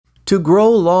To grow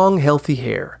long, healthy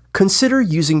hair, consider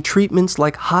using treatments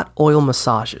like hot oil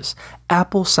massages,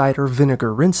 apple cider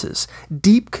vinegar rinses,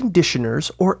 deep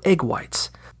conditioners, or egg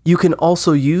whites. You can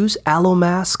also use aloe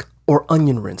mask or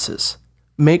onion rinses.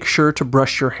 Make sure to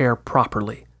brush your hair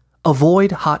properly.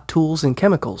 Avoid hot tools and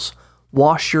chemicals.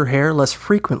 Wash your hair less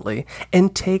frequently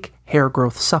and take hair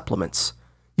growth supplements.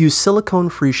 Use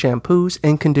silicone-free shampoos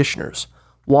and conditioners.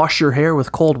 Wash your hair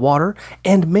with cold water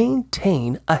and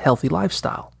maintain a healthy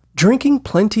lifestyle. Drinking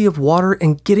plenty of water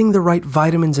and getting the right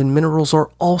vitamins and minerals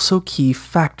are also key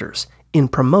factors in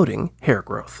promoting hair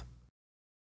growth.